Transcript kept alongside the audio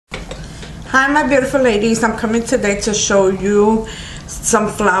Hi my beautiful ladies, I'm coming today to show you some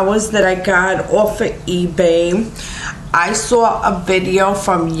flowers that I got off of eBay. I saw a video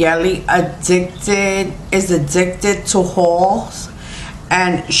from Yelly Addicted to hauls,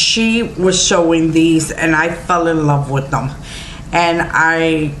 and she was showing these and I fell in love with them, and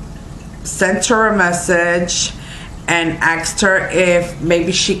I sent her a message and asked her if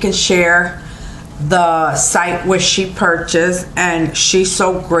maybe she can share the site where she purchased, and she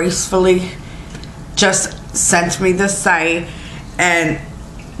so gracefully just sent me the site, and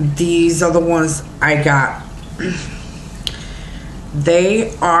these are the ones I got.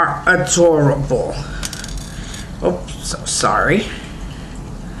 They are adorable. Oops, so sorry.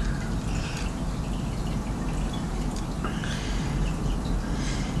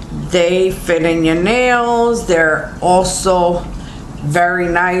 They fit in your nails. They're also very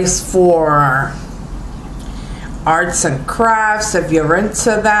nice for arts and crafts if you're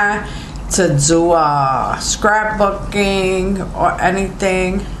into that, to do scrapbooking or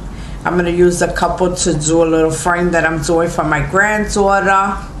anything. I'm going to use a couple to do a little frame that I'm doing for my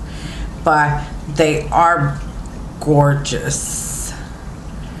granddaughter, but they are gorgeous.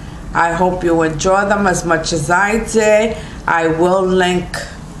 I hope you enjoy them as much as I did. I will link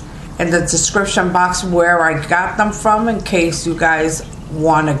in the description box where I got them from in case you guys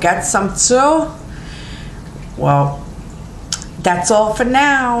want to get some too. Well, that's all for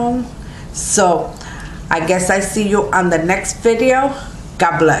now. So I guess I see you on the next video.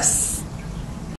 God bless.